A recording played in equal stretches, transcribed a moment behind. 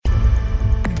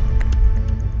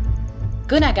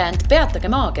Kõnekäänd Peatage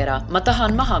maakera, ma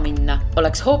tahan maha minna,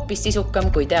 oleks hoopis sisukam,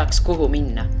 kui teaks, kuhu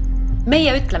minna.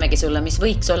 Meie ütlemegi sulle, mis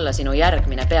võiks olla sinu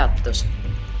järgmine peatus.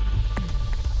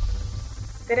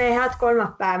 Tere, head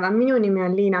kolmapäeva. Minu nimi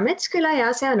on Liina Metsküla ja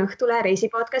see on Õhtule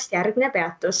reisipodcast Järgmine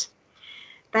peatus.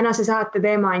 Tänase saate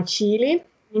teema on Tšiili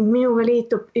ning minuga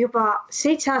liitub juba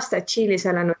 7 aastat Tšiilis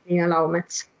elanud Liina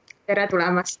Laumets. Tere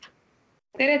tulemast!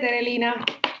 Tere, Liina!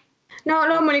 No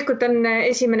loomulikult on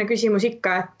esimene küsimus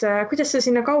ikka, et kuidas sa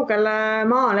sinna kaugele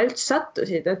maale üldse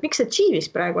sattusid? Et miks sa Tšiilis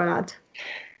praegu elad?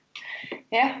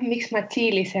 Jah, miks ma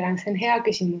Tšiilis elan? See on hea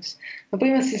küsimus. No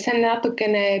põhimõtteliselt see on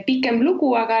natukene pikem lugu,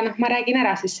 aga ma räägin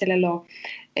ära siis selle loo.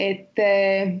 Et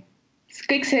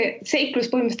kõik see seiklus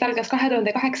põhimõtteliselt algas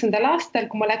 2008. aastal,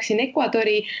 kui ma läksin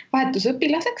Ecuadori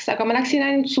vahetusõpilaseks, aga ma läksin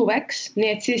ainult suveks, nii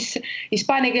et siis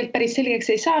hispaania keelt päris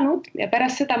selgeks ei saanud ja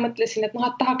pärast seda mõtlesin, et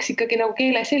tahaks ikkagi nagu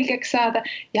keele selgeks saada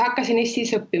ja hakkasin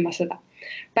Eestis õppima seda.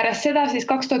 Pärast seda siis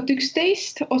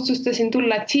 2011 otsustasin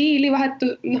tulla Tšiili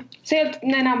see ei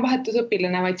olnud enam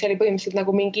vahetusõpilane, vaid see oli põhimõtteliselt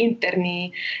nagu mingi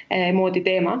interni moodi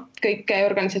teema, kõik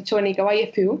organisatsiooniga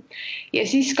YFU. Ja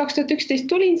siis 2011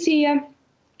 tulin siia.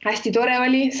 Hästi tore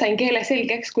oli, sain keele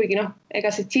selgeks, kuigi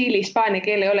ega see Tšiili hispaania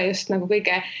keel ei ole just nagu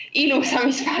kõige ilusam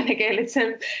hispaania keel, et see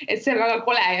on väga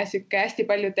kole ja hästi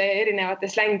paljude erinevate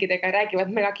slängidega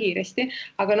räägivad mega kiiresti,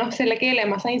 aga selle keele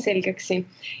ma sain selgeks siin.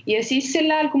 Ja siis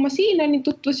sel ajal, kui ma siin olin,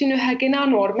 tutvusin ühe kena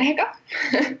noormehega.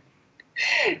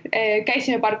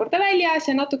 Käisime paar korda väljas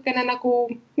ja natukene nagu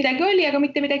midagi oli, aga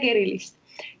mitte midagi erilist.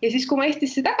 Ja siis, kui ma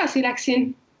Eestisse tagasi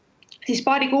läksin, siis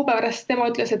paari kuu pärast tema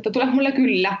ütles, et ta tuleb mulle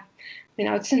külla.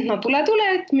 Mina ütlesin, et tule,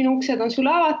 et minu uksed on sulle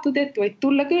avatud, et võid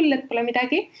tulla küll, et pole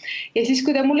midagi. Ja siis,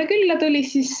 kui ta mulle külla tuli,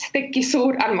 siis tekkis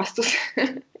suur armastus.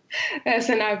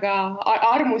 Ühesõnaga,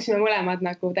 armusime mõlemad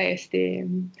nagu täiesti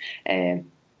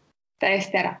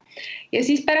ära. Ja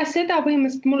siis pärast seda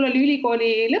põhimõtteliselt mul oli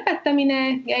ülikooli lõpetamine,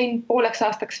 jäin pooleks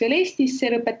aastaks veel Eestisse,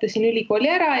 lõpetasin ülikooli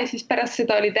ära ja siis pärast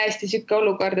seda oli täiesti siuke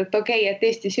olukord, et okei, et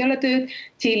Eestis ei ole tööd,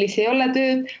 Tšiilis ei ole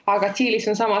tööd, aga Tšiilis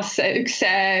on samas üks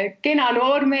kena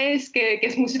noormees,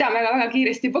 kes mu südamega väga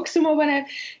kiiresti poksuma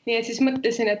paneb. Nii et siis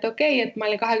mõtlesin, et okei, et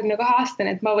ma olin 22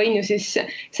 aastane, et ma võin ju siis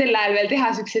sel ajal veel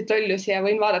teha sükseid lollusi ja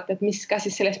võin vaadata, et kas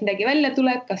siis sellest midagi välja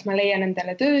tuleb, kas ma leian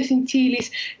endale töö siin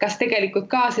Tšiilis, kas tegelikult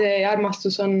ka see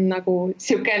armastus on nagu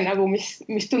siuke, nagu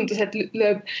mis tundus, et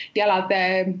lööb jalad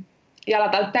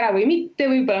alt ära või mitte,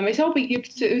 võib-olla me ei sobigi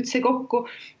üldse kokku.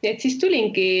 Et siis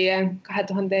tulingi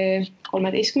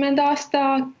 2013. aasta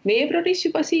veebruaris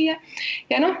juba siia.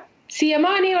 Ja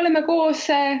siiamaani oleme koos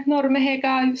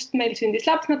noormehega, just meil sündis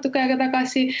laps natuke aega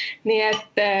tagasi, nii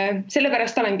et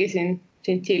sellepärast olengi siin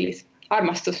Tšiilis.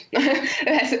 Armastus,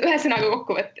 ühe sõnaga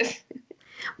kokku võttes.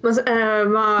 Ma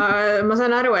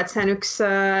saan aru, et see on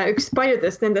üks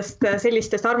paljudest nendest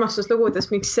sellistest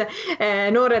armastuslugudest, miks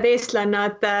noored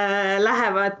eestlannad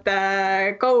lähevad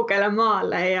kaugele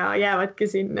maale ja jäävadki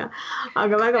sinna.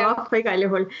 Aga väga vahva igal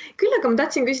juhul. Küll aga ma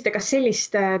tahtsin küsida, kas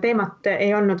sellist teemat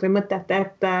ei olnud või mõtet,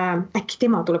 et äkki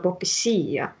tema tuleb hoopis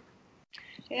siia?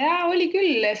 Ja oli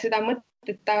küll seda mõtet.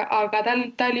 Aga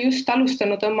ta oli just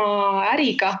alustanud oma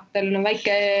äriga, tal on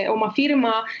väike oma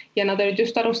firma ja nad olid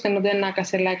just alustanud ennaga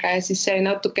sellega ja siis see oli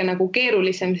natuke nagu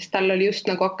keerulisem, sest tal oli just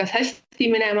nagu hakkas hästi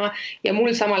minema ja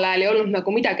mul samal ajal ei olnud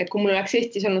nagu midagi, et kui mul oleks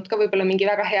Eestis olnud ka võib-olla mingi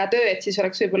väga hea töö, et siis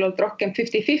oleks võib-olla olnud rohkem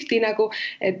 50-50 nagu,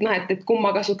 et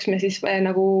kumma kasuks me siis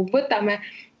nagu võtame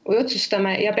või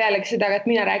otsustame ja pealegi seda, et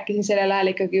mina rääkisin sellel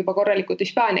ajal ikkagi juba korralikult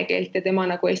hispaania keelt ja tema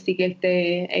nagu eesti keelt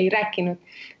ei rääkinud.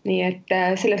 Nii et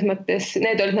selles mõttes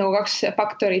need olid nagu 2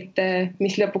 faktorit,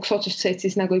 mis lõpuks otsustasid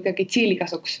siis nagu ikkagi Tšiili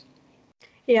kasuks.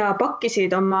 Ja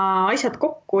pakkisid oma asjad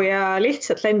kokku ja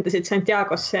lihtsalt lendasid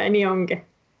Santiagosse ja nii ongi?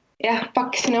 Jah,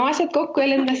 pakkisin oma asjad kokku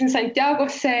ja lendasin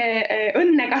Santiagosse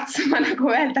õnne katsuma, nagu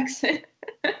öeldakse.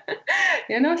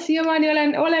 Ja siiamaani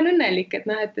olen õnnelik, et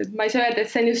ma ei saa öelda, et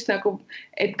see on just nagu,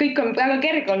 et kõik on väga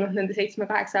kerge olnud nende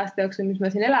 7-8 aasta jooksul, mis ma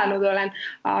siin elanud olen,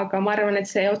 aga ma arvan, et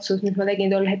see otsus, mis ma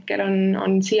tegin tol hetkel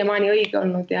on siiamaani õige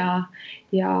olnud ja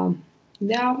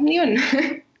nii on.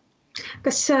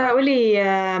 Kas oli,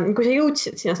 kui sa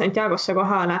jõudsid sinna Santiagosse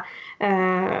kohale,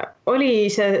 oli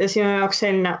see sinu jaoks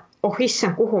selline,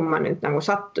 issand, kuhu ma nüüd nagu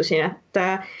sattusin,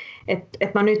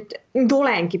 et ma nüüd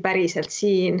olengi päriselt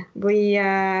siin või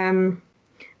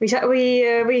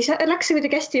läks see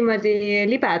kuidagi hästi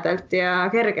libedalt ja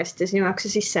kergesti sinu jaoks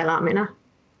see sisseelamine?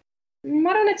 Ma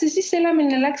arvan, et see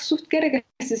sisseelamine läks suht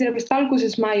kergesti, sellepärast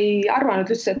alguses ma ei arvanud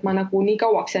üldse, et ma nagu nii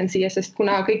kauaks jään siia, sest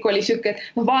kuna kõik oli siuke, et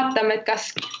vaatame, et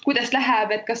kuidas läheb,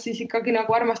 et kas siis ikkagi nagu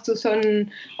armastus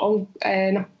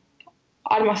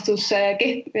armastus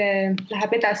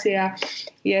läheb edasi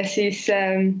ja siis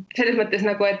selles mõttes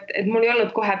nagu, et mul ei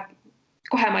olnud kohe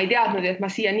kohe ma ei teadnud, et ma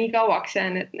siia nii kauaks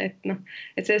jään, et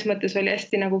selles mõttes oli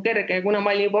hästi nagu kerge ja kuna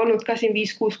ma olin juba olnud ka siin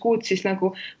 5-6 kuud, siis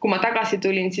nagu kui ma tagasi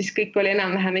tulin, siis kõik oli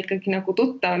enam-vähem ikkagi nagu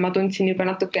tuttav. Ma tundsin juba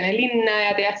natukene linna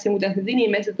ja teadsin, kuidas need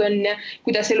inimesed on ja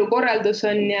kuidas elukorraldus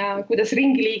on ja kuidas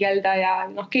ringi liigelda ja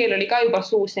keel oli ka juba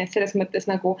suus, nii et selles mõttes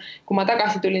nagu kui ma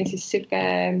tagasi tulin, siis siuke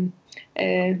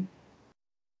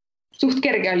suht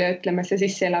kerge oli, ütleme, see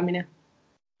sisseelamine.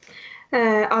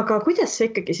 Aga kuidas sa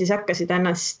ikkagi siis hakkasid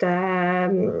ennast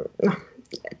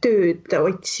tööd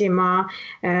otsima,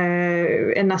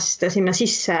 ennast sinna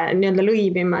sisse nii-öelda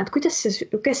lõimima, et kuidas see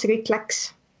kõik läks?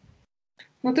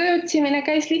 No töö otsimine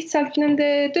käis lihtsalt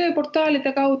nende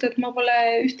tööportaalide kaudu, et ma pole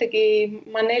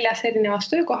ma 4 erinevas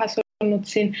töökohas olnud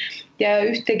siin ja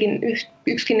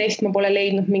ükski neist ma pole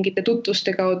leidnud mingite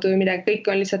tutvuste kaudu või midagi, kõik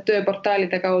on lihtsalt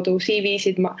tööportaalide kaudu,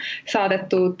 CV-sid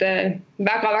saadetud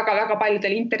väga-väga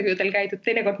paljudel intervjuudel käidud.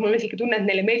 Teinekord mul isegi tunne, et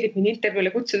neile meeldib mind intervjuule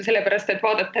kutsuda sellepärast, et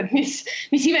vaadata, et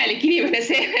mis imelik inimene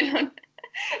see veel on.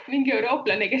 Mingi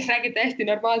eurooplane, kes räägib täiesti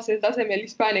normaalsel tasemel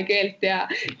hispaania keelt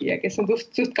ja kes on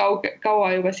suht kaua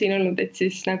juba siin olnud, et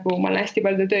siis nagu ma olen hästi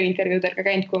palju tööintervjuudel ka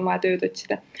käinud, kui on vaja tööd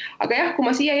otsida. Aga jah, kui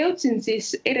ma siia jõudsin,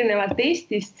 siis erinevalt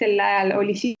Eestist sel ajal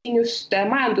oli siin just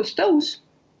majandustõus,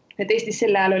 et Eestis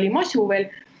sel ajal oli masu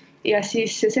veel ja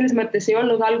siis selles mõttes ei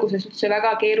olnud alguses üldse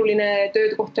väga keeruline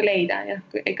töökohta leida.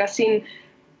 Ega siin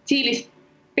Tsiilis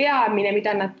peamine,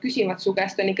 mida nad küsivad su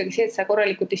käest, on ikkagi see, et sa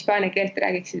korralikult hispaania keelt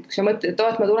räägiksid. Kui sa mõtled,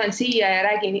 et ma tulen siia ja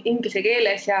räägin inglise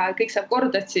keeles ja kõik saab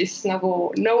korda, siis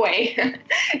nagu no way.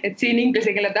 Et siin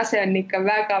inglise keele tase on ikka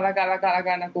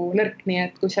väga nagu nõrk, nii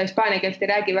et kui sa hispaania keelt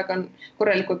ei räägi väga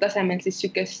korralikult tasemel, siis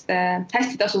sükest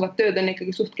hästi tasuvat tööd on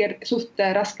ikkagi suht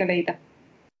raske leida.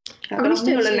 Aga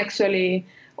minul õnneks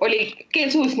oli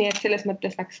keel suus, nii et selles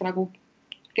mõttes läks nagu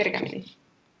kergemini.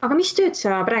 Aga mis tööd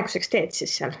sa praeguseks teed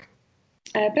siis seal?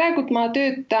 Praegult ma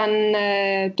töötan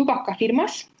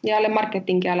tubakafirmas ja olen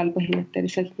marketingi alal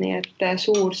põhimõtteliselt, nii et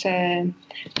suur see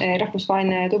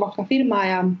rahvusvaheline tubakafirma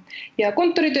ja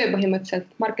kontoritöö põhimõtteliselt,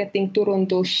 marketing,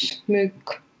 turundus,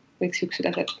 müük, kõik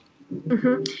siuksed asjad.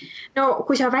 No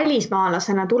kui sa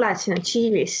välismaalasena tuled sinna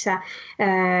Tšiilisse,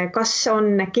 kas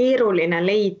on keeruline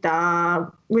leida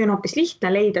või on hoopis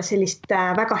lihtne leida sellist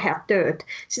väga head tööd?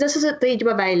 Seda sa tõid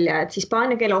juba välja, et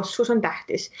hispaania keele oskus on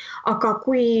tähtis. Aga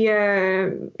kui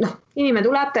inimene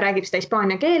tuleb, ta räägib seda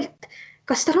hispaania keelt,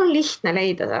 kas tal on lihtne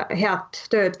leida head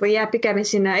tööd või jääb pigem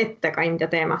sinna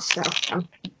ettekandja teemasse rohkem?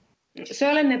 See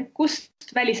oleneb,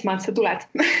 kust välismaalt sa tuled.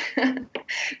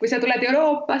 Kui sa tuled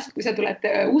Euroopast, kui sa tuled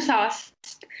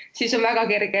USAst, siis on väga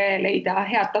kerge leida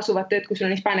head tasuvat tööd, kui sul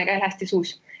on hispaania keel hästi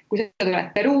suus. Kui sa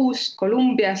tuled Peruust,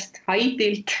 Kolumbiast,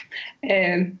 Haitilt,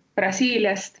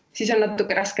 Brasiiliast, siis on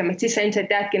natuke raskem, et siis sa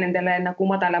ilmselt jäädki nendele nagu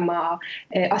madalama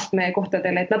astme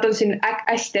kohtadele, et nad on siin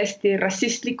hästi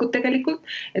rassistlikud tegelikult,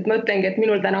 et ma ütlengi, et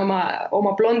minul täna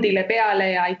oma blondile peale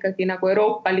ja ikkagi nagu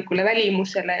euroopalikule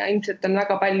välimusele ja ilmselt on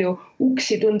väga palju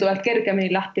uksi tunduvalt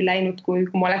kergemini lahti läinud, kui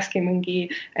ma olekski mingi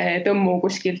tõmmu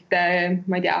kuskilt,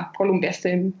 ma ei tea,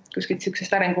 Kolumbiast või kuskilt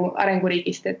siuksest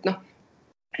arenguriigist,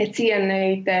 et siia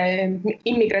neid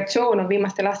immigratsioon on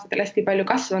viimastel aastatel hästi palju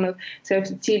kasvanud.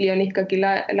 Sellepärast, et Tšiili on ikkagi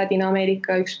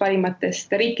Ladina-Ameerika üks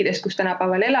parimatest riikidest, kus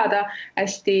tänapäeval elada,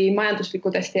 hästi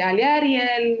majanduslikud, hästi heal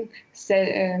järjel,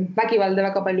 vägivalda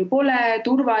väga palju pole,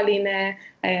 turvaline,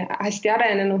 hästi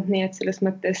arenenud, nii et selles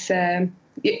mõttes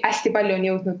hästi palju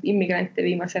on jõudnud immigrante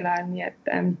viimasel ajal, nii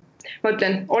et ma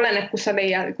ütlen, oleneb, kus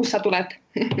sa tuled.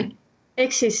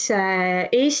 Ehk siis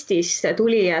Eestis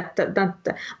tulijad,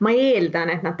 ma eeldan,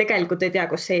 et nad tegelikult ei tea,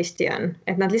 kus Eesti on.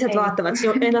 Et nad lihtsalt vaatavad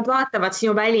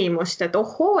sinu välimust, et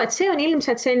ohoo, et see on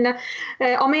ilmselt selline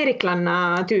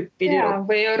ameeriklanna tüüpi. Ja,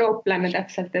 või eurooplane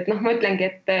täpselt. Et ma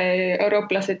ütlengi, et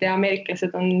eurooplased ja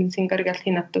ameeriklased on siin kõrgelt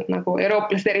hinnatud. Nagu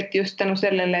eurooplased eriti just tänu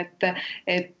sellele,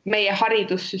 et meie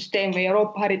haridussüsteem või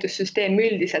Euroopa haridussüsteem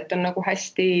üldiselt on nagu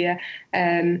hästi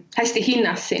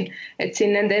hinnas siin. Et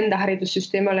siin nende enda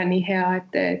haridussüsteem ole nii hea,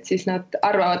 et siis nad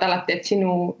arvavad alati, et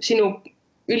sinu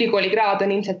ülikoolikraad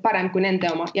on ilmselt parem kui nende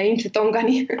oma ja ilmselt on ka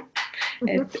nii.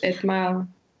 et ma...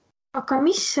 Aga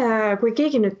kui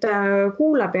keegi nüüd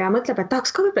kuulab ja mõtleb, et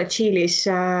tahaks ka võib-olla Tšiilis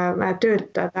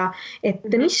töötada, et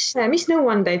mis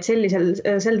nõuandeid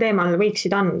sel teemal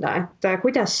võiksid anda, et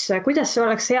kuidas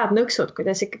oleks head nõksud,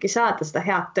 kuidas ikkagi saada seda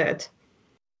head tööd?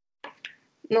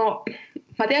 No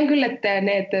ma tean küll, et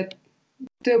need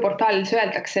tööportaalides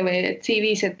öeldakse või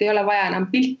CV-s, et ei ole vaja enam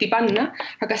pilti panna,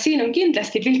 aga siin on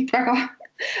kindlasti pilt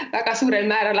väga suurel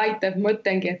määral aitab. Ma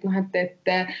ütlengi, et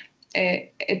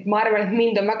et ma arvan, et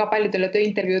mind on väga paljudele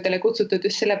tööintervjuudele kutsutud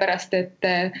just sellepärast, et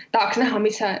tahaks näha,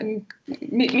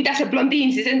 mida see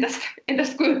blondiin siis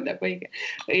endast kujutab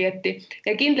õieti.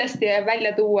 Ja kindlasti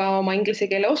välja tuua oma inglise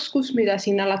keele oskus, mida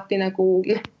siin alati nagu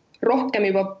rohkem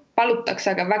juba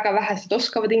palutakse, aga väga vähesed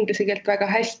oskavad inglise keelt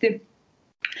väga hästi.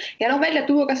 Ja välja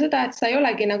tuua ka seda, et sa ei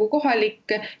olegi nagu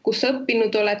kohalik, kus sa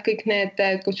õppinud oled, kõik need,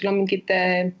 kus sul on mingid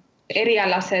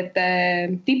erialased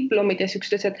diplomid ja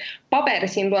sellised paber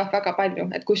siin loeb väga palju,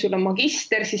 et kui sul on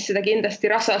magister, siis seda kindlasti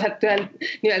rasvaselt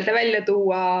nii-öelda välja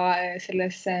tuua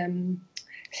selles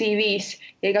CV-s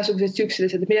ja igasugused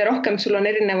sellised, et mida rohkem sul on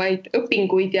erinevaid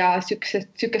õpinguid ja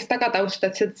sellisest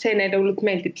tagatausta, et see neile hullult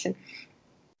meeldib siin.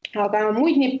 Aga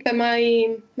muid nippe ma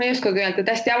ei oskagi öelda,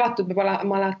 et hästi avatud peab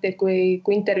olema alati, kui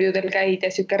intervjuudel käid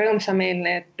ja selline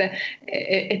rõõmsameelne,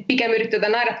 et pigem üritada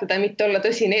naeratada, mitte olla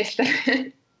tõsine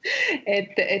eestlane.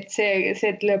 et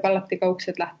see lööb alati ka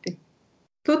uksed lahti.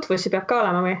 Tutvusi peab ka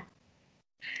olema või?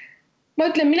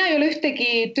 Ma ütlen, mina ei ole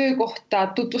ühtegi töökohta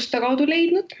tutvuste kaudu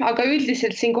leidnud, aga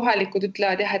üldiselt siin kohalikud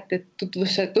ütlevad jah, et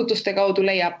tutvuste kaudu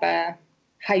leiab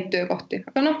häid töökohti.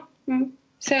 Aga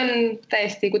see on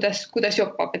täiesti, kuidas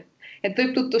joppab, et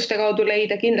võib tutvuste kaudu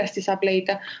leida, kindlasti saab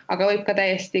leida, aga võib ka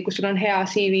täiesti, kui sul on hea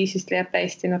CV, siis leiab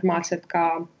täiesti normaalselt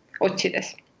ka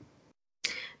otsides.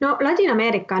 No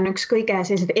Ladina-Ameerika on üks kõige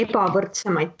sellised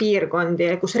ebavõrdsemaid piirkondi,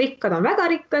 kus rikkad on väga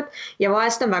rikkad ja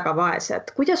vaesed on väga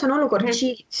vaesed. Kuidas on olukord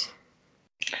Tšiilis?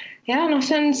 Ja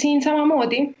see on siin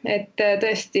samamoodi, et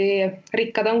tõesti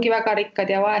rikkad ongi väga rikkad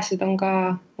ja vaesed on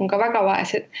ka väga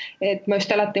vaesed. Et ma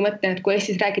just alati mõtlen, et kui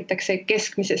Eestis räägitakse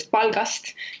keskmisest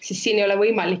palgast, siis siin ei ole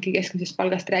võimalikki keskmisest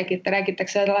palgast räägida,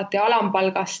 räägitakse alati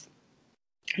alampalgast.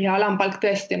 Ja alampalk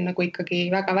tõesti on nagu ikkagi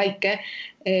väga väike,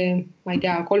 ma ei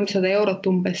tea, 300 eurot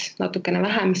umbes, natukene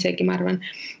vähem isegi, ma arvan.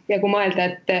 Ja kui mõelda,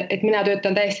 et mina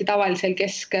töötan täiesti tavalisel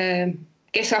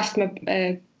keskastme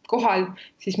kohal,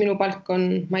 siis minu palk on,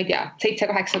 ma ei tea,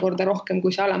 7-8 korda rohkem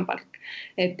kui see alampalk.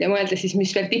 Ja mõelda siis,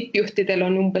 mis veel tippjuhtidel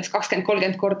on umbes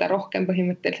 20-30 korda rohkem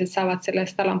põhimõtteliselt saavad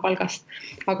sellest alampalgast.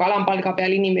 Aga alampalga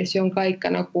peal inimesi on ka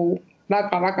ikka nagu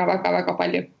väga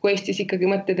palju. Kui Eestis ikkagi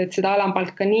mõtled, et seda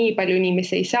alampalka nii palju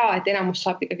inimesi ei saa, et enamus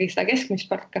saab ikkagi seda keskmist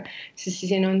palka, siis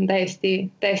siin on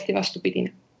täiesti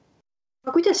vastupidine.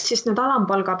 Aga kuidas siis need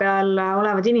alampalga peal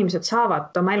olevad inimesed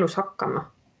saavad oma elus hakkama?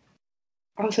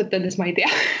 Ausalt öeldes ma ei tea.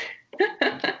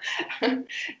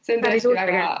 See on tõesti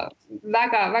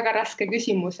väga raske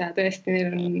küsimus ja tõesti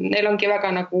neil ongi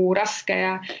väga nagu raske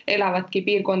ja elavadki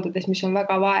piirkondades, mis on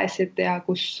väga vaesed ja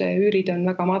kus üürid on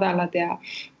väga madalad ja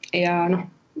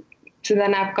seda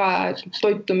näeb ka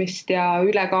toitumist ja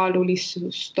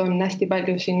ülekaalulisust on hästi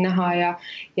palju siin näha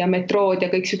ja metrood ja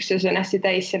kõik sellised on hästi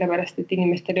täis, sellepärast et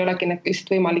inimestel ei olegi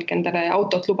lihtsalt võimalik endale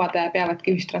autot lubada ja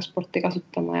peavadki ühistransporti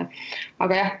kasutama.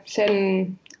 Aga jah, see on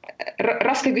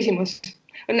raske küsimus.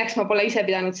 Õnneks ma pole ise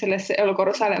pidanud selles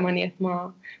olukorras olema, nii et ma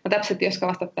täpselt ei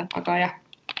oska vastata, aga jah,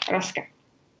 raske.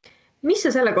 Mis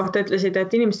sa selle kohta ütlesid,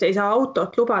 et inimesed ei saa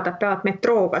autot lubada, peavad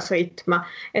metrooga sõitma?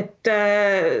 Et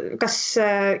kas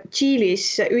Tšiilis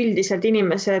üldiselt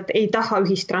inimesed ei taha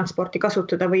ühistransporti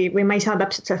kasutada või ma ei saa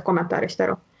täpselt sellest kommentaarist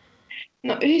aru?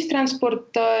 No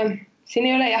ühistransport siin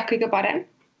ei ole jah kõige parem.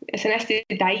 See on hästi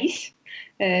täis.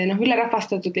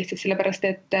 Ülerahvastatud lihtsalt sellepärast,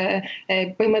 et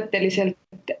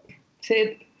põhimõtteliselt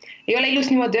see ei ole ilus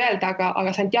niimoodi öelda,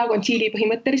 aga Santiago on Tšiili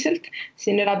põhimõtteliselt.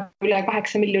 Siin elab üle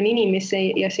 8 miljoni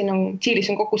inimesi ja Tšiilis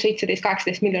on kokku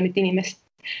 17-18 miljonit inimest.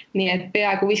 Nii et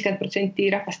peaaegu 50%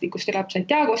 rahvastikust elab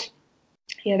Santiagos.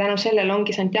 Ja tänu sellele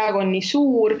ongi Santiago nii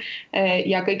suur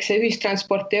ja kõik see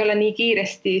ühistransport ei ole nii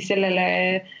kiiresti sellele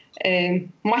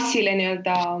massile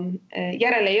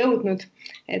järele jõudnud,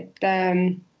 et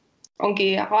ongi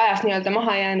ajas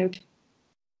maha jäänud.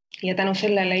 Ja tänu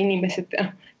sellele inimesed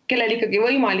kellel ikkagi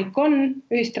võimalik on,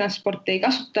 ühistransporti ei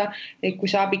kasuta, kui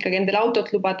saab ikkagi endale autot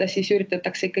lubada, siis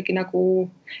üritatakse ikkagi nagu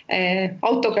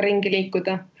autoga ringi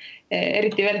liikuda.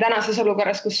 Eriti veel tänases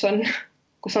olukorras, kus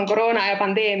on koroona ja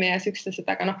pandeemia ja sellised,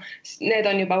 aga need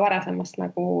on juba varasemast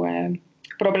nagu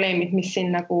probleemid, mis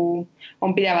siin nagu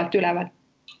on pidevalt üleval.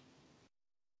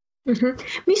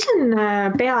 Mis on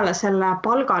peale selle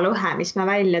palgalõhe, mis me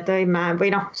välja tõime, või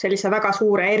sellise väga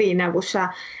suure erinevuse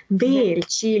veel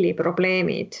Tšiili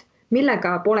probleemid,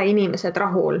 millega pole inimesed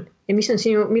rahul ja mis on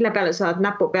mille peale saad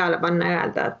näpu peale panna ja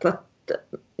öelda, et võt,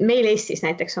 meil Eestis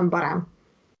näiteks on parem?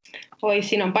 Oi,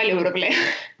 siin on palju probleeme.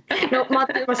 No ma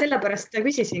sellepärast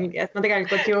küsisingi, et ma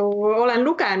tegelikult ju olen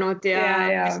lugenud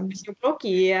ja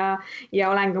blogi ja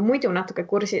olen ka muidu natuke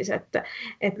kursis,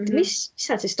 et mis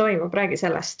seal siis toimub, räägi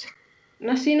sellest?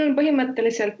 Siin on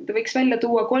põhimõtteliselt, võiks välja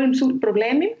tuua 3 suurt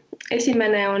probleemi.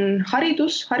 Esimene on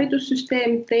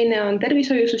haridussüsteem, teine on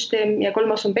tervishoiusüsteem ja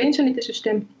kolmas on pensionite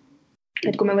süsteem.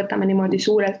 Et kui me võtame niimoodi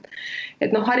suurelt,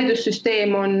 et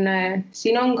haridussüsteem on,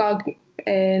 siin on ka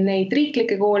neid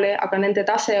riiklikke koole, aga nende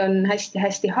tase on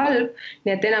hästi-hästi halb,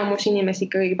 nii et enamus inimesi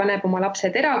ikkagi paneb oma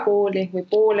lapsed erakooli või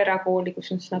pool erakooli,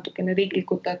 kus on siis natukene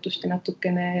riiklikud toetust ja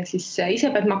natukene siis ise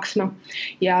pead maksma.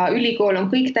 Ja ülikool on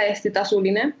kõik täiesti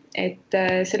tasuline, et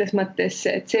selles mõttes,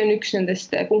 et see on üks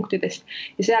nendest punktidest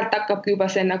ja sealt hakkabki juba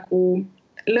see nagu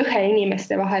lõhe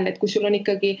inimeste vahel, et kui sul on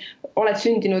ikkagi, oled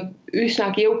sündinud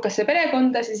üsnagi jõukasse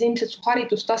perekonda, siis ilmselt su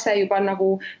haridustase juba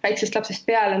nagu väiksest lapsest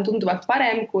peale on tunduvalt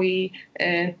parem kui,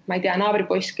 ma ei tea,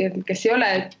 naabripoiss, kes ei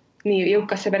ole nii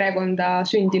jõukasse perekonda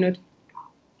sündinud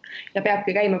ja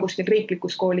peabki käima kuskil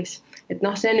riiklikus koolis. Et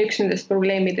see on üks nendest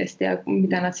probleemidest ja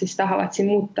mida nad siis tahavad siin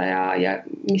muuta ja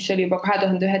mis oli juba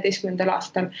 2011.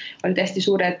 aastal, oli hästi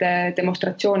suured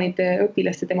demonstratsioonid,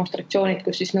 õpilaste demonstratsioonid,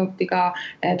 kus siis nõuti ka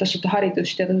tasuta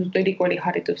haridust ja tasuta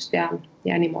ülikooliharidust ja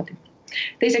niimoodi.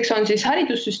 Teiseks on siis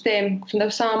haridussüsteem, kus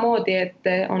on samamoodi,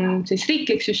 et on siis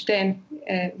riiklik süsteem,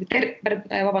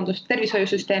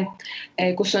 tervishoiusüsteem,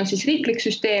 kus on siis riiklik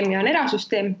süsteem ja on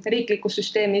erasüsteem. Riiklikus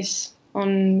süsteemis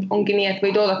ongi nii, et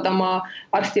võid oodata oma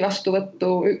arsti vastuvõttu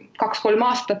 2-3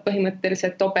 aastat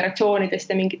põhimõtteliselt operatsioonidest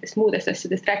ja mingitest muudest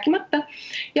asjadest rääkimata.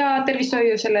 Ja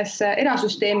tervishoiu selles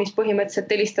erasüsteemis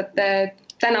põhimõtteliselt helistate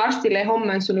täna arstile ja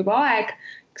homme on sul juba aeg,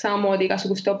 samamoodi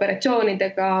igasuguste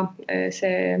operatsioonidega,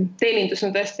 see teenindus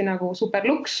on tõesti nagu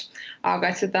superluks, aga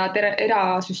et seda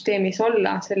erasüsteemis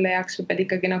olla, selle jaoks pead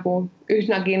ikkagi nagu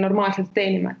üsnagi normaalselt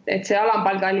teenima, et see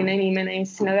alampalgaline inimene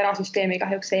sinna erasüsteemi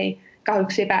kahjuks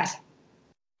ei pääse.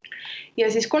 Ja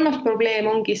siis kolmas probleem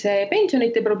ongi see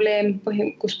pensionite probleem,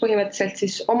 kus põhimõtteliselt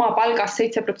siis oma palgast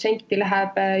 7%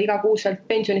 läheb igakuuselt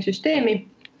pensionisüsteemi.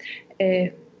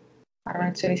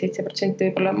 Arvan, et see oli 7%,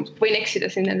 võib-olla võin eksida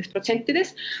siin nendest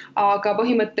protsentides, aga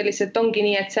põhimõtteliselt ongi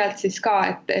nii, et sealt siis ka,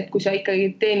 et kui sa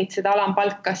ikkagi teenid seda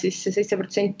alampalka, siis see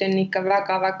 7% on ikka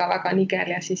väga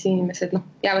niger ja siis inimesed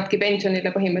jäävadki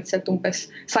pensionile põhimõtteliselt umbes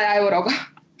 100 euroga,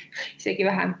 isegi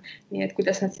vähem. Nii et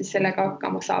kuidas nad siis sellega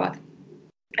hakkama saavad.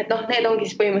 Et need ongi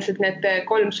siis põhimõtteliselt need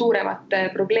 3 suuremat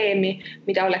probleemi,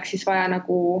 mida oleks siis vaja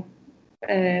nagu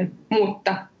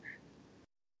muuta.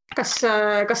 Kas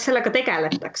sellega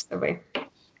tegeletakse või?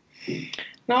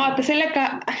 Vaata sellega,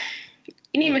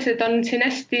 inimesed on siin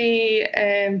hästi,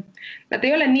 nad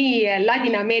ei ole nii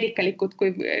ladina-ameerikalikud,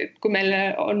 kui meil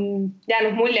on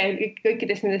jäänud mulje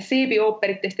kõikidest nendest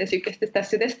seebiooperitest ja sükestest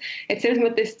asjadest, et selles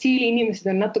mõttes Tšiili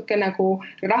inimesed on natuke nagu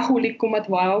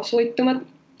rahulikumad, vaoshoitumad,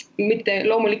 mitte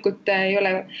loomulikult ei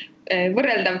ole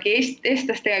võrreldavgi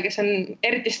eestlastega, kes on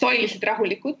eriti stoiliselt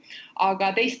rahulikud, aga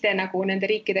teiste nagu nende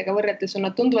riikidega võrreldes on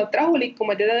nad tunduvalt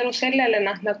rahulikumad ja tänu sellele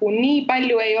nad nagu nii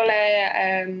palju ei ole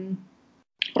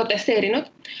protesteerinud.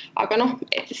 Aga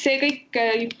see kõik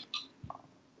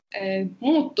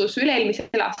muutus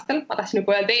üle-eelmisel aastal, ma tahtsin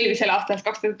juba öelda eelmisel aastal,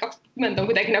 2020 on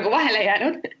kuidagi nagu vahele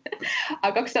jäänud,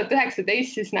 aga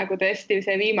 2019 siis nagu tõesti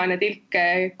see viimane tilk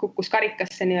kukkus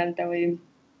karikasse nii-öelda või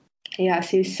ja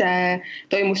siis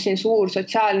toimus siin suur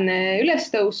sotsiaalne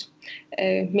ülestõus,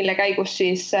 mille käigus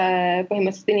siis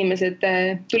põhimõtteliselt inimesed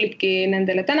tulidki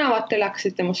nendele tänavatele,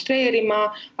 hakkasid demonstreerima,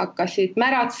 hakkasid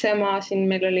märatsema, siin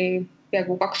meil oli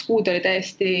peaaegu 2 kuud oli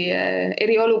täiesti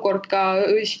eriolukord ka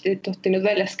öösiti tohtinud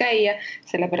väljas käia,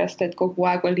 sellepärast et kogu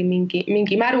aeg oli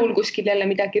mingi märul, kuskil jälle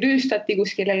midagi rüüstati,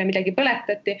 kuskil jälle midagi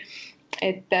põletati.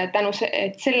 Et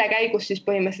selle käigus siis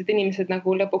põhimõtteliselt inimesed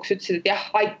nagu lõpuks ütlesid, et jah,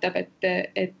 aitab,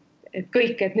 et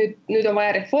kõik, et nüüd on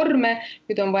vaja reforme,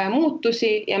 nüüd on vaja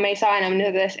muutusi ja me ei saa enam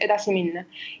nüüd edasi minna.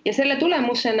 Ja selle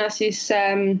tulemusena siis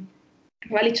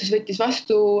valitsus võttis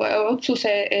vastu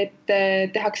otsuse, et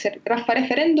tehakse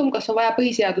rahvareferendum, kas on vaja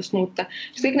põhiseadust muuta.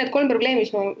 Kõik need 3 probleemi,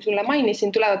 mis ma sulle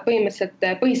mainisin, tulevad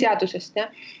põhimõtteliselt põhiseadusest, ja?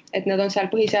 Et nad on seal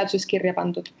põhiseaduses kirja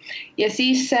pandud. Ja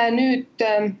siis nüüd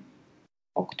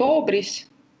oktoobris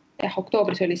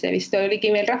oli see vist,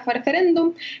 oligi meil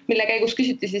rahvareferendum, mille käigus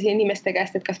küsiti siis inimeste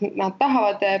käest, et kas nad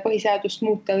tahavad põhiseadust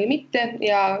muuta või mitte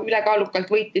ja ülekaalukalt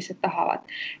võitis, et tahavad.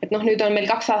 Et nüüd on meil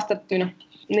 2 aastat,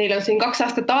 neil on siin 2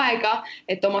 aastat aega,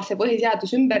 et oma see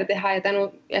põhiseadus ümber teha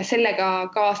ja sellega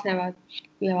kaasnevad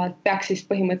peaks siis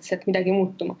põhimõtteliselt midagi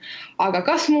muutuma. Aga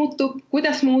kas muutub,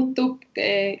 kuidas muutub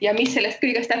ja mis sellest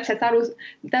kõigest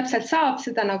täpselt saab,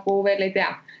 seda nagu veel ei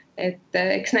tea. Et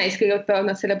eks näis, kõigepealt peavad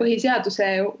nad selle põhiseaduse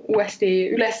uuesti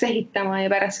üles ehitama ja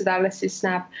pärast seda alles siis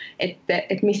näeb,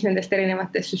 et mis nendest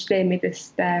erinevatest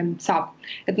süsteemidest saab.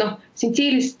 Et siin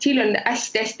Tšiil on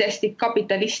hästi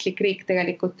kapitalistlik riik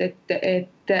tegelikult,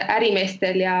 et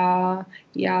ärimeestel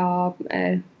ja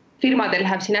firmadel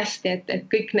läheb siin hästi, et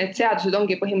kõik need seadused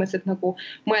ongi põhimõtteliselt nagu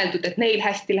mõeldud, et neil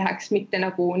hästi läheks, mitte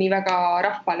nagu nii väga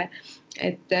rahvale.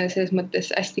 Et selles mõttes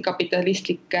hästi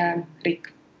kapitalistlik riik.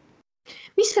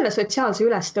 Mis selle sotsiaalse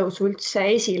ülestõusu üldse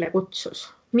esile kutsus?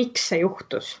 Miks see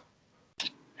juhtus?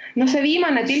 No see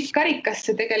viimane tilk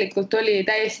karikasse tegelikult oli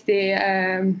täiesti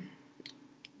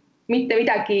mitte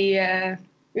midagi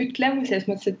ütlev, selles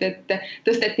mõttes, et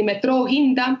tõsteti metroo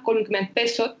hinda 30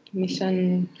 pesot, mis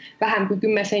on vähem kui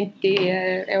 10 senti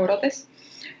eurodes.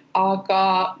 Aga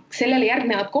sellele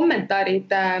järgnevad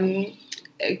kommentaarid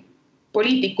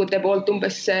poliitikute poolt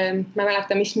umbes, ma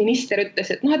mäletan, mis minister ütles,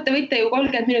 et et te võite ju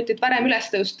 30 minutit varem üles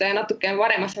tõusta ja natuke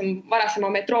varasema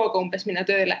metrooga umbes minna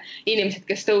tööle. Inimesed,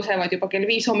 kes tõusevad juba kell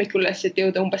 5 hommikul üles, et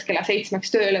jõuda umbes kella 7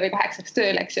 tööle või 8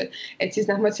 tööle, eks ju. Et siis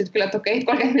mõtlesid küll, et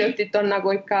 30 minutit on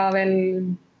nagu ikka veel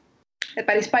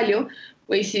päris palju.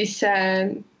 Või siis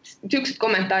niisugused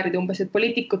kommentaarid umbes, et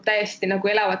poliitikud täiesti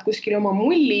nagu elavad kuskil oma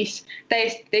mullis,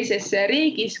 täiesti teises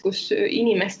riigis, kus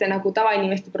inimeste nagu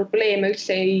tavainimeste probleeme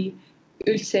üldse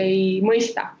ei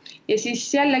mõista. Ja siis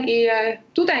jällegi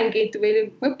tudengid või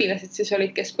õpilased siis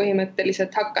olid, kes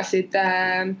põhimõtteliselt hakkasid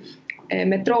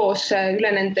metroos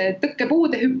üle nende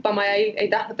tõkkepuude hüppama ja ei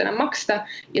tahtnud enam maksta.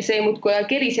 Ja see muudkui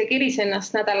keris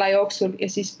ennast nädala jooksul ja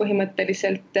siis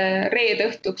põhimõtteliselt reede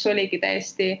õhtuks oligi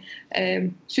täiesti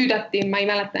süüdati, ma ei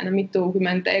mäleta enam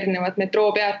mitukümmend erinevat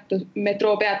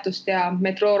metroopeatust ja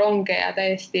metrooronge ja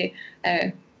täiesti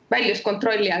väljus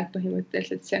kontrolli alt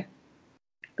põhimõtteliselt see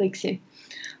kõik siin.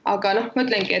 Aga ma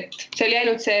ütlengi, et see oli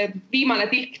ainult see viimane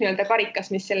tilk nii-öelda karikas,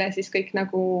 mis selle siis kõik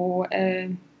nagu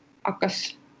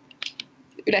hakkas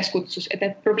üles kutsus, et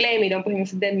need probleemid on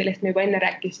põhimõtteliselt need, millest me juba enne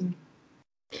rääkisime.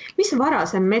 Mis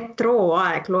varasem metroo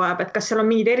aeg loeb, et kas seal on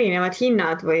mingid erinevad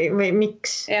hinnad või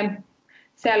miks? Jah,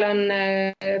 seal on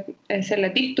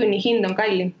selle tipptunni hind on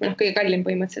kallim, kõige kallim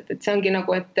põhimõtteliselt, et see ongi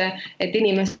nagu, et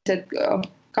inimesed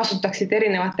kasutaksid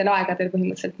erinevatel aegadel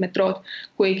põhimõtteliselt metrood,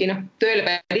 kuigi tööle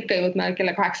peavad ikka jõudma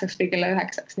kella 8 või kella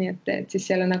 9, nii et siis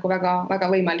seal on nagu väga, väga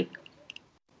võimalik.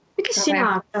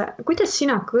 Kuidas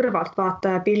sina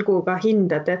kõrvaltvaataja pilguga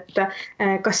hindad, et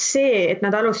kas see, et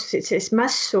nad alustasid siis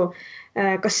mässu,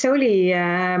 kas see oli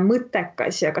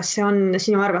mõttekas ja kas see on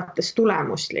sinu arvates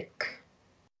tulemuslik?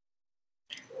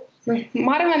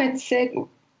 Ma arvan, et see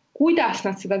kuidas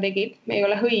nad seda tegid, ei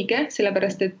ole õige,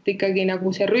 sellepärast, et ikkagi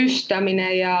nagu see rüüstamine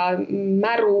ja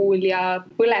märul ja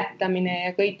põletamine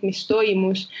ja kõik, mis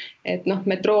toimus, et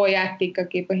metroo jäeti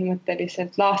ikkagi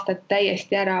põhimõtteliselt laastad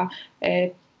täiesti ära,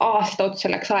 aasta otsa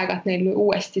läks aega, et neil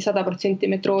uuesti 100%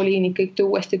 metrooliini kõik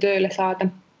uuesti tööle saada.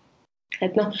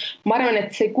 Et ma arvan,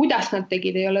 et see, kuidas nad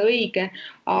tegid, ei ole õige,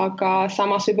 aga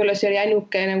samas võib-olla see oli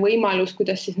ainukene võimalus,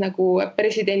 kuidas siis nagu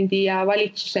presidendi ja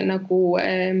valitsuse nagu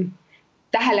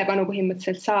tähelepanu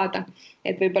põhimõtteliselt saada.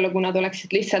 Et võib-olla kui nad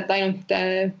oleksid lihtsalt ainult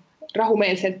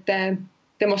rahumeelselt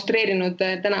demonstreerinud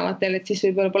tänavatel, et siis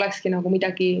võib-olla polekski nagu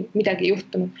midagi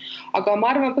juhtunud. Aga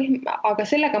ma arvan, aga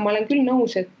sellega ma olen küll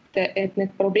nõus, et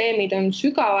need probleemid on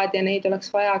sügavad ja neid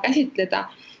oleks vaja käsitleda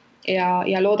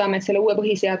ja loodame, et selle uue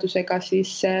põhiseadusega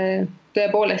siis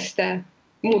tõepoolest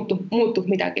muutub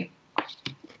midagi.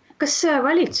 Kas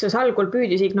valitsus algul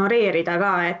püüdis ignoreerida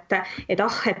ka,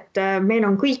 et meil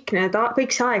on kõik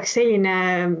see aeg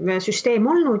selline süsteem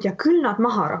olnud ja küll nad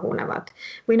maha rahunevad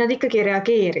või nad ikkagi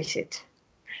reageerisid?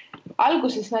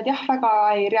 Alguses nad väga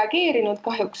ei reageerinud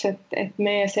kahjuks, et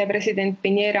meie see president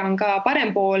Piñera on ka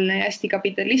parempoolne ja hästi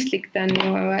kapitalistlik, ta on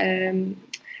ju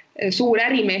suur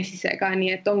ärimeesisega, nii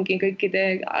et ongi kõikide,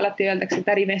 alati öeldakse, et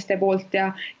ärimeeste poolt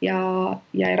ja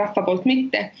rahva poolt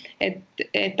mitte.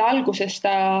 Et alguses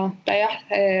ta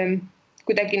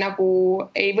kuidagi nagu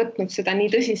ei võtnud seda nii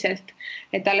tõsiselt,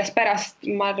 et alles pärast,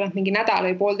 ma arvan, mingi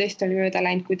nädal või 1,5 oli mööda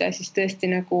läinud, kui ta siis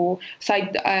tõesti nagu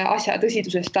said asja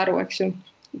tõsidusest aru, eks ju.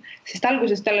 Sest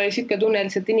alguses tal oli siuke tunne,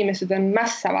 et inimesed on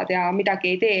mässavad ja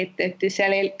midagi ei tee, et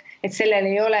sellel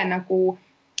ei ole nagu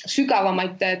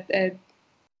sügavamaid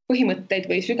põhimõtteid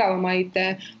või sügavamaid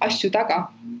asju taga.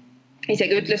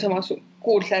 Isegi ütles oma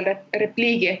kuulsal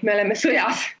repliigi, et me oleme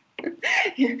sõjas.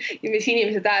 Ja mis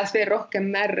inimesed ajas veel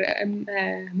rohkem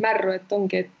märru, et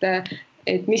ongi,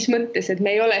 et mis mõttes, et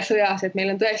me ei ole sõjas, et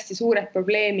meil on tõesti suured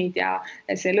probleemid ja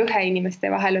see lõhe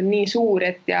inimeste vahel on nii suur,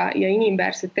 ja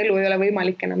inimväärset elu ei ole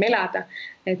võimalik enam elada.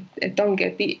 Et ongi,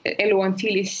 et elu on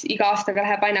Tšiilis iga aastaga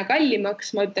läheb aina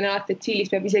kallimaks. Ma ütlen alati, et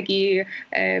Tšiilis peab isegi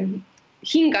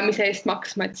hingamise eest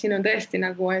maksma, et siin on tõesti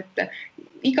nagu, et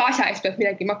iga asja eest peab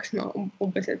midagi maksma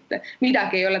umbes, et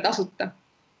midagi ei ole tasuta.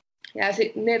 Ja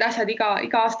need asjad iga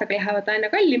aastaga lähevad aina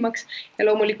kallimaks ja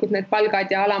loomulikult need palgad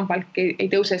ja alampalk ei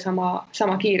tõuse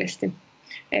sama kiiresti.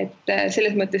 et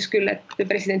selles mõttes küll, et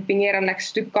president Piñera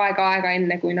läks tükk aega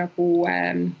enne, kui nagu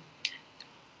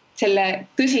selle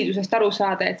tõsidusest aru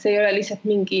saada, et see ei ole lihtsalt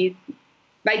mingi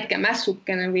väike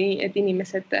mässukene või et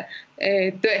inimesed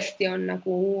tõesti on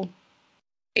nagu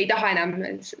ei taha enam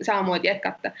samamoodi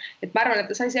jätkata. Et ma arvan,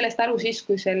 et ta sai sellest aru siis,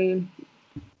 kui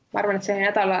ma arvan, et see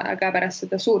nädal aega pärast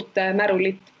seda suurt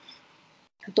märulit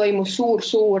toimus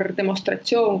suur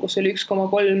demonstratsioon, kus oli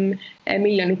 1,3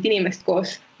 miljonit inimest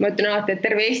koos. Ma ütlen alati, et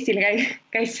terve Eestil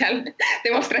käis seal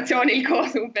demonstratsioonil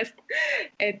koos umbes.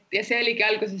 Ja see oligi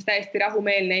alguses täiesti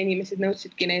rahumeelne, inimesed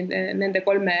nõudsidki nende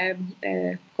kolme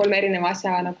erineva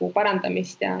asja nagu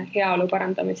parandamist ja heaolu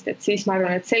parandamist. Et siis ma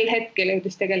arvan, et sel hetkel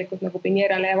jõudis tegelikult nagu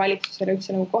Piñerale ja valitsusele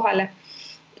üldse nagu kohale,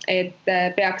 et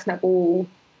peaks nagu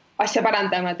asja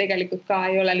parandama. Tegelikult ka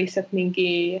ei ole lihtsalt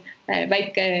mingi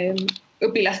väike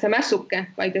õpilaste mässuke,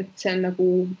 vaid et see on nagu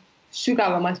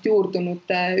sügavamalt juurdunud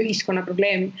ühiskonna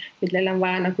probleem, millele on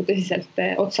vaja nagu tõsiselt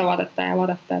otsa vaadata ja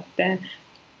vaadata,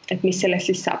 et mis sellest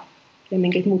siis saab ja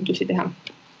mingeid muutusi teha.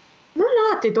 Mul on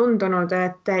alati tundunud,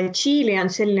 et Tšiili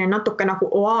on selline natuke nagu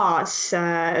oaas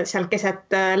seal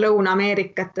keset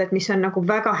Lõuna-Ameerikat, et mis on nagu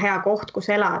väga hea koht,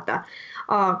 kus elada.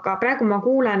 Aga praegu ma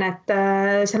kuulen, et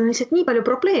seal on lihtsalt nii palju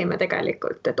probleeme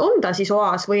tegelikult, et on ta siis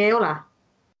oaas või ei ole?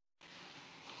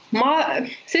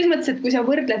 Selles mõttes, et kui sa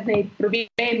võrdled neid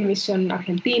probleeme, mis on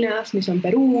Argentiinas, mis on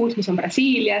Peruus, mis on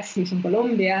Brasiilias, mis on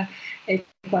Kolumbia,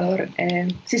 Ecuador,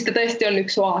 siis ta tõesti on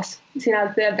üks oaas. Sina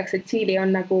öeldakse, et Tšiili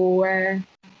on nagu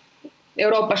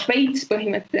Euroopa Šveits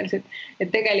põhimõtteliselt,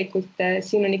 et tegelikult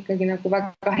siin on ikkagi nagu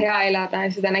väga hea elada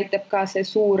ja seda näitab ka see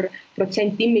suur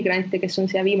protsent immigrante, kes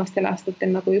on siia viimastel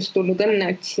aastatel nagu just tulnud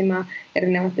õnne otsima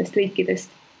erinevatest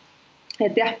riikidest.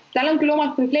 Et jah, tal on küll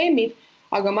omad probleemid,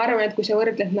 aga ma arvan, et kui sa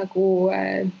võrdled nagu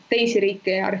teisi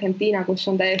riike, Argentiina, kus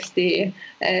on täiesti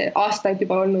aastaid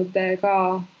juba olnud ka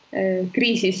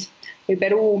kriisis, või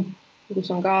Peruu,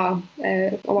 kus on ka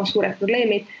oma suured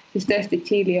probleemid, siis tõesti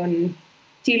Tšiili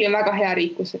on väga hea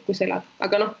riik, kus elad.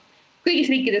 Aga kõigis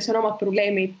riikides on omad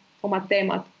probleemid, omad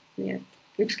teemad, nii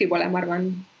et ükski pole, ma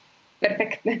arvan,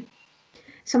 perfektne.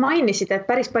 Sa mainisid, et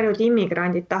päris paljud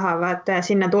immigrandid tahavad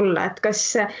sinna tulla, et kas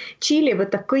Tšiili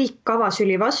võtab kõik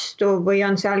kavasüli vastu või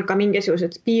on seal ka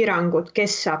mingisugused piirangud,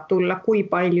 kes saab tulla, kui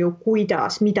palju,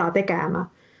 kuidas, mida tegema?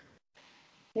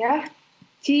 Jah,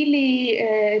 Tšiili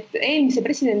eelmise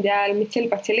presidendi ajal, Michelle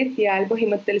Bacheleti ajal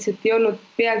põhimõtteliselt ei olnud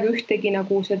peaaegu ühtegi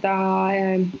nagu seda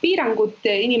piirangut.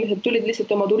 Inimesed tulid lihtsalt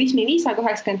oma turismiviisaga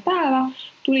 90 päeva,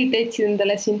 tulid, teetsid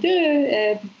endale siin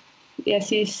töö ja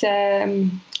siis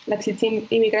läksid siin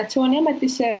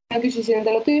immigratsiooniametisse ja küsisid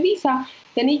endale tööviisa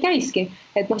ja nii käiski.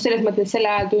 Et selles mõttes selle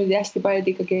ajal tulid hästi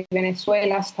paljud ikkagi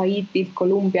Venezuelast, Haitilt,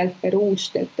 Kolumbialt,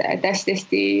 Peruust, et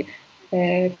hästi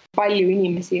palju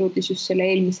inimesi jõudis just selle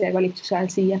eelmise valitsuse ajal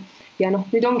siia. Ja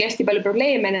nüüd ongi hästi palju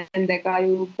probleeme nendega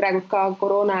ju praegu ka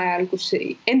koroona ajal, kus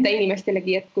enda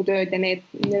inimestelegi jätku tööd ja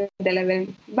nendele veel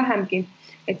vähemgi.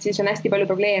 Et siis on hästi palju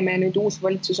probleeme ja nüüd uus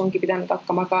valitsus ongi pidanud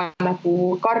hakkama ka nagu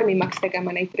karmimaks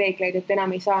tegema neid reegleid, et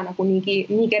enam ei saa nagu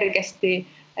nii kergesti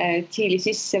Tšiili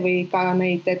sisse või ka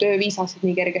neid tööviisasid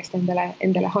nii kergesti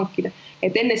endale hankida.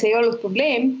 Et enne see ei olnud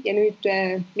probleem ja nüüd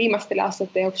viimastel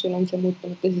aastate jooksul on see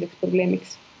muutunud tõsiseks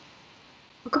probleemiks.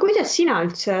 Aga kuidas sina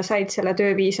üldse said selle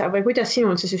tööviisa või kuidas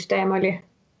sinul see süsteem oli?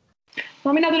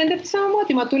 Mina tulin täpselt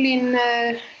samamoodi, ma tulin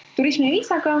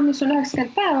turismiviisaga, mis on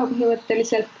 90 päeva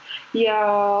põhimõtteliselt. Ja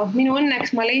minu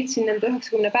õnneks ma leidsin nende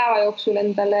 90 päeva jooksul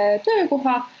endale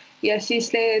töökoha ja siis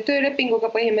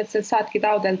töölepinguga põhimõtteliselt saadki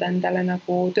taodelda endale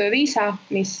nagu tööviisa,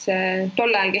 mis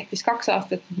tol ajal kehtis 2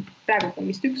 aastat, praegu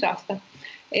on vist 1 aasta.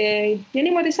 Ja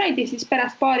niimoodi saidi siis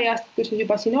pärast paari aastat, kui sa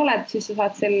juba siin oled, siis sa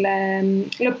saad selle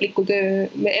lõpliku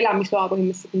elamisloa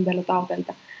põhimõtteliselt endale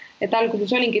taodelda. Et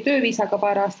alguses olingi tööviisaga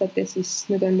paar aastat ja siis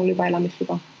nüüd on mul juba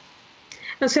elamisluba.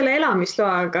 Selle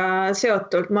elamisloaga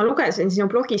seotult ma lugesin sinu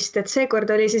blogist, et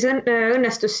seekord oli siis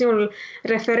õnnestus sinul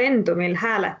referendumil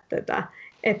hääletada.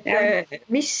 Et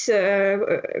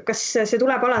kas see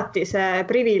tuleb alati see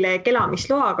privileeg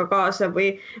elamisloaga kaasa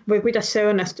või kuidas see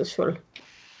õnnestus sul?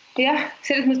 Jah,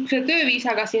 selles mõttes, kui sa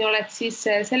tööviisaga siin oled, siis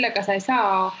sellega sa ei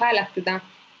saa hääletada.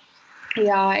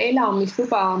 Ja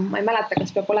elamisluba, ma ei mäleta,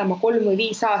 kas peab olema 3 või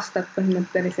 5 aastat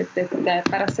põhimõtteliselt, et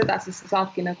pärast seda siis sa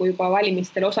saadki nagu juba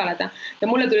valimistel osaleda. Ja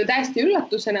mulle tuli täiesti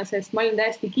üllatusena, sest ma olin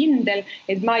täiesti kindel,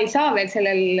 et ma ei saa veel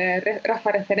sellel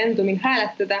rahvareferendumil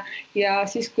hääletada. Ja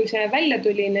siis, kui see välja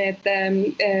tuli need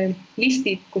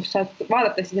listid, kus saad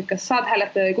vaadata siis, et kas saad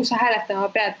hääletada või kus sa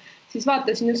hääletama pead, siis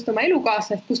vaatasin just oma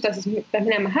elukaaslast, kus ta siis peab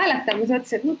minema hääletama. Siis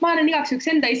mõtlesin, et ma olen igaks üks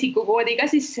enda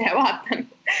isikukoodiga sisse ja vaatan.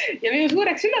 ja minu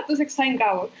suureks üllatuseks sain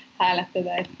ka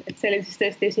hääletada, et see oli siis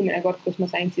tõesti esimene kord, kus ma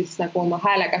sain siis nagu oma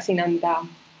häälega siin anda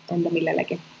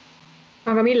millelegi.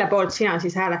 Aga mille poolt sina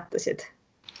siis hääletasid?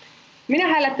 Mina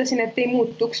hääletasin, et ei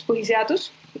muutuks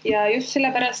põhiseadus ja just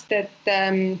sellepärast, et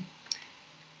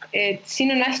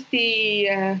siin on hästi,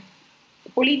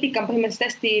 poliitika on põhimõtteliselt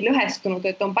hästi lõhestunud,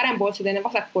 et on parempoolsed ja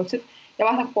vasakpoolsed ja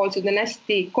vasakpoolsed on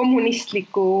hästi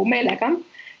kommunistliku meelega.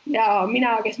 Ja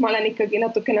mina, kes ma olen ikkagi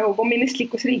natuke nagu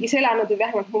kommunistlikus riigis elanud või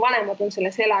vähemalt mu vanemad on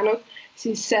selles elanud,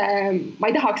 siis ma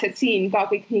ei tahaks, et siin ka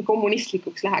kõik nii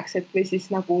kommunistlikuks läheks, et või siis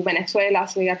nagu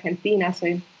Venezuelas või Argentiinas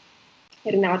või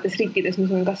erinevates riikides,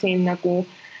 mis on ka siin nagu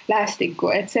lähestikku,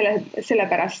 et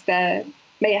sellepärast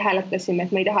meie hääletasime,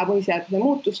 et me ei taha põhiseaduse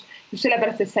muutust, just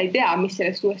sellepärast, et sa ei tea, mis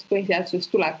sellest uuest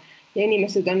põhiseadusest tuleb. Ja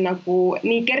inimesed on nagu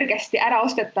nii kergesti ära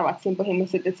ostetavad siin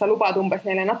põhimõtteliselt, et sa lubad umbes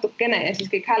neile natukene ja siis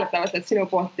kõik hääletavad sinu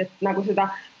poolt, et nagu seda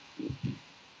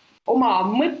oma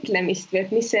mõtlemist või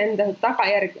et mis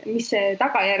see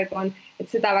tagajärg on, et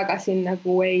seda väga siin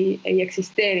nagu ei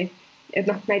eksisteeri. Et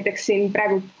noh, näiteks siin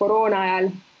praegu koroona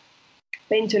ajal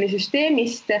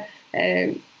pensionisüsteemist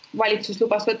valitsus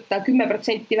lubas võtta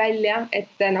 10% välja,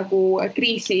 et nagu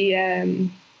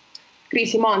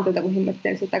kriisi maandada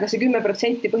põhimõtteliselt, aga see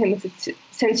 10% põhimõtteliselt,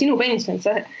 see on sinu pension,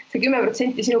 see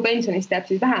 10% sinu pensionist jääb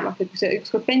siis vähemaks, et kui see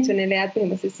ükskord pensionile jääb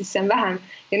põhimõtteliselt, siis see on vähem.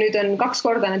 Ja nüüd on 2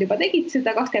 korda nad juba tegid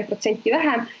seda, 20%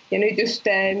 vähem ja nüüd just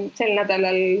sel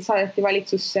nädalal saadeti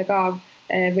valitsusse ka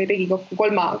või Riigikokku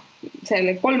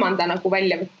kolmanda nagu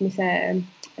väljavõtmise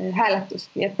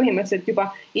hääletus. Nii et põhimõtteliselt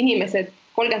juba inimesed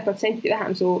 30%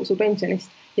 vähem su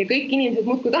pensionist. Ja kõik inimesed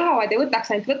muudkui tahavad ja võtaks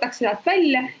sealt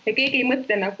välja ja keegi ei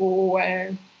mõtle nagu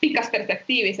pikas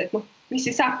perspektiivis, et mis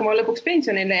siis saab, kui ma lõpuks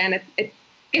pensionile jään, et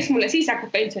kes mulle siis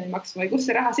hakkab pensioni maksma või kust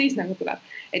see raha siis nagu tuleb.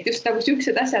 Et just nagu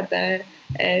sellised asjad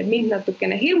mind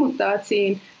natukene hirmutavad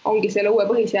siin, ongi selle uue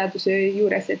põhiseaduse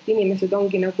juures, et inimesed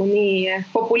ongi nagu nii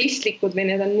populistlikud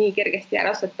või need on nii kergesti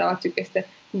ärastatavad sellised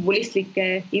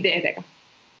populistlike ideedega.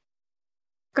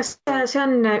 Kas see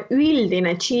on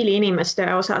üldine Tšiili inimeste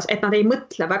osas, et nad ei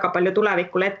mõtle väga palju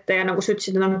tulevikule ette ja nagu sa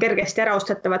ütlesid, nad on kergesti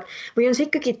äraostetavad või on see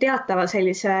ikkagi teatava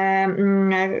sellise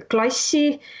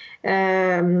klassi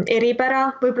eripära,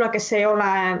 võib-olla kes ei ole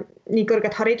nii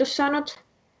kõrget haridust saanud?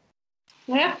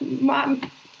 Nojah,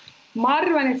 ma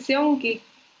arvan, et see ongi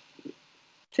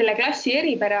selle klassi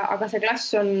eripära, aga see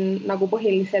klass on nagu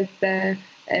põhiliselt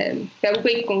peaaegu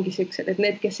kõik ongi sellised, et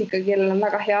need, kes ikkagi, kellel on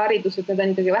väga hea haridus, et need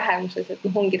on ikkagi vähemuses, et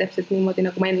ongi täpselt niimoodi,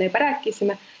 nagu me enne juba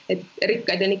rääkisime, et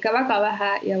rikkaid on ikka väga vähe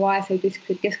ja vaeseid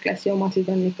keskklassi omasid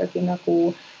on ikkagi nagu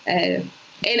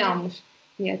enamus.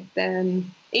 Nii et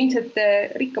ilmselt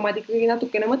rikkamad ikkagi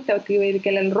natukene mõtlevadki või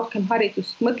kellel on rohkem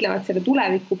haridust, mõtlevad selle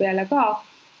tuleviku peale ka,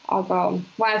 aga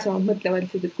vaesemad mõtlevad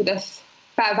lihtsalt, et kuidas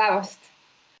päevast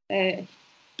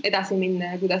edasi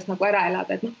minna ja kuidas nagu ära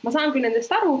elada. Et ma saan küll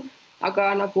nendest aru,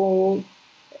 aga nagu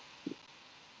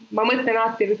ma mõtlen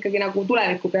alati ikkagi nagu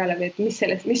tuleviku peale või et mis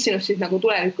sinust siis nagu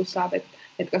tulevikus saab,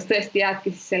 et kas tõesti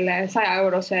jäädki siis selle 100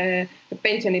 eurose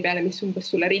pensioni peale, mis umbes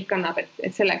sulle riik annab,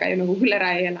 et sellega ju nagu küll ära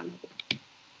ei ela.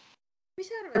 Mis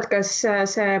arvad, kas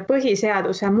see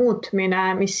põhiseaduse muutmine,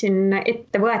 mis siin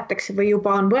ette võetakse või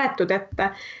juba on võetud ette,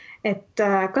 et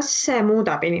kas see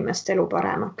muudab inimeste elu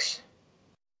paremaks?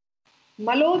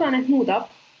 Ma loodan, et muudab,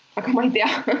 aga ma ei tea.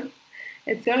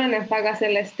 Et see oleneb väga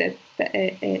sellest,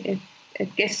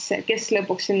 et kes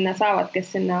lõpuks sinna saavad,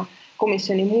 kes sinna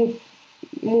komisjoni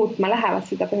muutma lähevad,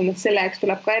 seda põhimõtteliselt selle jaoks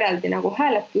tuleb ka eraldi nagu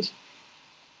hääletus,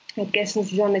 et kes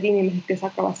siis on need inimesed, kes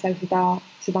hakkavad seal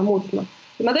seda muutma.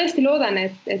 Ja ma tõesti loodan,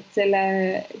 et selle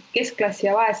keskklassi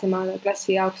ja vaesema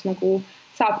klassi jaoks nagu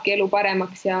saabki elu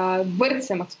paremaks ja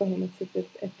võrdsemaks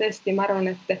põhimõtteliselt, et tõesti ma arvan,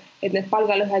 et need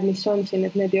palgalõhed, mis on siin,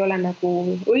 et need ei ole nagu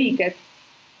õiged.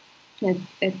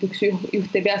 Et üks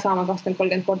juht ei pea saama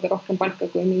 20-30 korda rohkem palka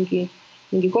kui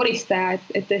mingi koristaja,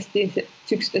 et tõesti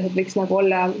sellised võiks nagu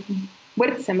olla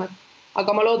võrdsemad.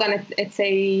 Aga ma loodan, et see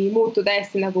ei muutu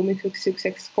täiesti nagu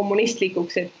selliseks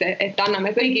kommunistlikuks, et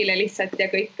anname kõigile lihtsalt ja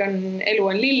elu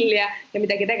on lill ja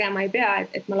midagi tegema ei pea,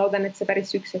 et ma loodan, et see päris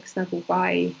selliseks nagu ka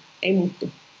ei muutu.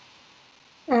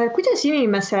 Kuidas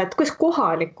inimesed, kuidas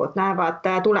kohalikud näevad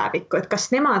tulevikku, et kas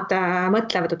nemad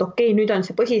mõtlevad, et okei, nüüd on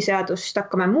see põhiseadust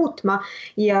hakkame muutma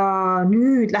ja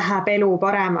nüüd läheb elu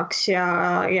paremaks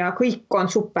ja kõik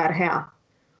on super hea?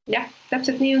 Jah,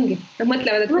 täpselt nii ongi. Nad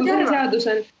mõtlevad, et kui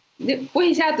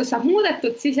põhiseadus saab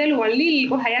muudetud, siis elu on lill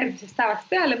kohe järgmisest päevast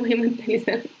peale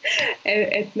põhimõtteliselt.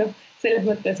 Et selles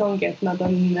mõttes ongi, et nad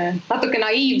on natuke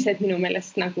naiivsed minu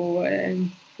meelest nagu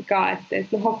ka,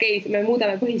 et noh, okei, me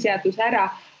muudame põhiseaduse ära,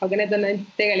 aga need on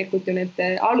tegelikult ju need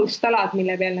alustalad,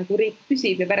 mille peal nagu riik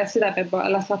püsib ja pärast seda peab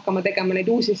alles hakkama tegema neid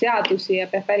uusi seadusi ja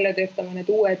peab välja töötama need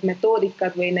uued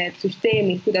metoodikad või need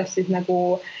süsteemid, kuidas siis nagu,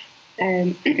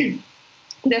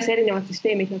 kuidas erinevad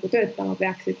süsteemid nagu töötama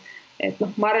peaksid. Et noh,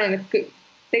 ma arvan, et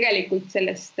tegelikult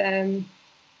sellest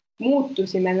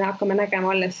muutusi me hakkame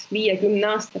nägema alles 50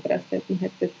 aasta pärast,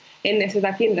 et enne seda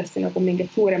kindlasti nagu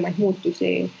mingeid suuremaid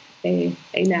muutusi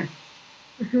ei näe.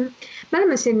 Me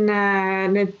oleme siin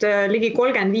nüüd ligi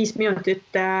 35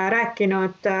 minutit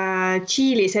rääkinud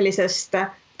Tšiili sellisest,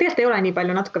 tegelikult ei ole nii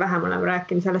palju, natuke vähem oleme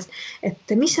rääkinud sellest,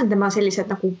 et mis on tema sellised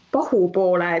nagu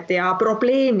pahupooled ja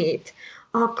probleemid,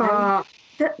 aga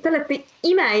te olete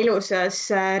imeilusas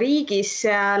riigis,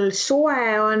 seal soe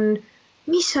on,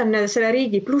 mis on selle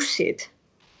riigi plussid?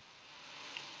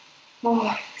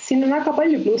 Siin on väga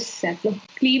palju plusse, et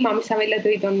kliima, mis sa välja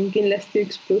tõid, on kindlasti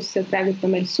üks pluss, et praegu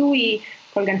on meil suvi,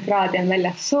 30 kraadi on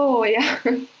väljas sooja,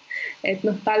 et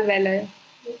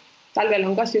talvel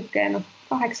on ka süke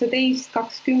 18,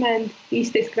 20,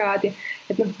 15 kraadi,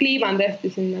 et kliima on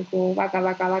tõesti siin nagu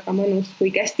väga mõnus,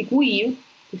 kuigi hästi kuiv,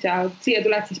 kui sa siia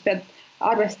tuled, siis pead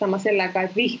arvestama sellega,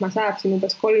 et vihma saab siin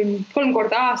umbes 3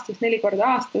 korda aastas, 4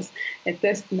 korda aastas, et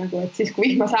tõesti nagu, et siis kui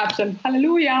vihma saab, see on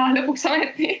halleluuja, lõpuks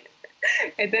ameti.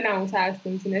 Et enamus ajast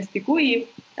on siin hästi kuiv,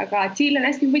 aga Tšiil on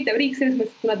hästi huvitav riik selles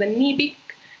mõttes, et kuna ta on nii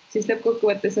pikk, siis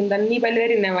lõppkokkuvõttes on ta nii palju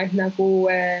erinevaid nagu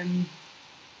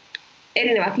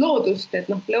erinevat loodust, et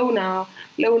lõuna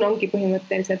ongi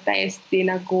põhimõtteliselt täiesti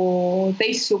nagu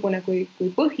teistsugune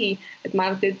kui põhi, et ma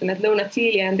ütlen, et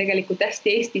Lõuna-Tšiili on tegelikult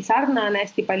hästi Eesti sarnane,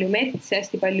 hästi palju metsi,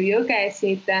 hästi palju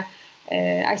jõgesid,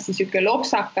 hästi süke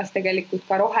lopsakas tegelikult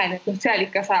ka roheline, et seal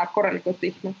ikka sajab korralikult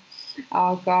vihma.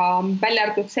 Aga välja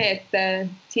arvatud see, et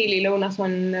Tšiili lõunas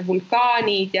on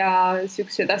vulkaanid ja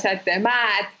süksed asjad,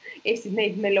 mäed, Eestis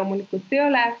neid meil loomulikult ei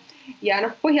ole ja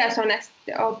põhjas on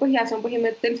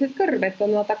põhimõtteliselt kõrv, et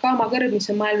on Atacama kõrv, mis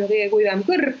on maailma kõige kuivam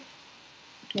kõrv,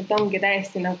 et ongi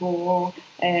täiesti nagu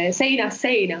seinast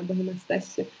seina põhimõtteliselt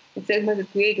asju, et selles mõttes,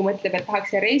 et kui keegi mõtleb, et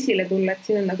tahaks reisile tulla, et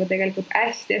siin on nagu tegelikult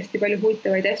hästi palju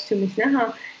huvitavaid asju, mis näha,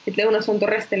 et lõunas on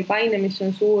Torres del Paine, mis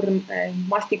on suur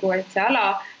mastikukaitse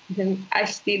ala, mis on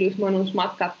hästi ilus, mõnus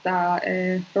matkata,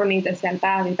 ronida seal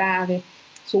päevi,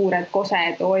 suured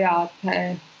kosed, ojad,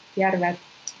 järved,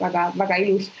 väga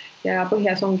ilus ja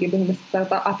põhjas ongi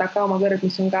põhimõtteliselt Atacama kõrv,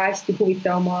 mis on ka hästi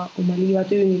huvitav oma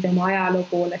liivatüünide, oma ajaloo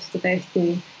poolest ja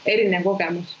täiesti erinev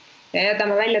kogemus. Ja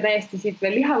jätame välja täiesti siit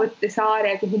veel Lihavõtte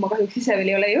saare, kuhu ma kahjuks ise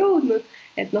veel ei ole jõudnud,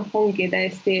 et ongi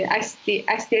täiesti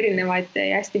hästi erinevaid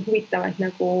ja hästi huvitavaid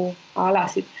nagu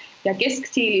alasid. Ja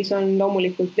Kesk-Tšiilis on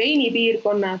loomulikult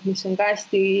veinipiirkonnad, mis on ka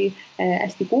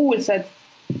hästi kuulsad,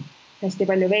 hästi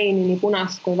palju veini, nii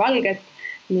punast kui valget.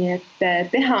 Nii et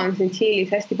teha on siin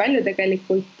Tšiilis hästi palju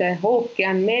tegelikult,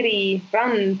 ookean, meri,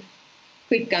 rand,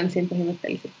 kõike on siin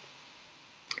põhimõtteliselt.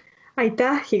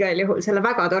 Aitäh igal juhul selle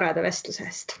väga toreda vestluse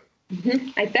eest.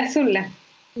 Aitäh sulle.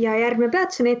 Ja järgmine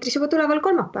peatus on eetris juba tuleval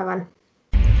kolmapäeval.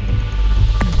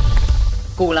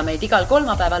 Kuula meid igal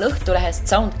kolmapäeval Õhtulehest,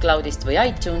 SoundCloudist või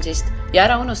iTunesist ja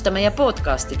ära unusta meie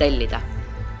podcasti tellida.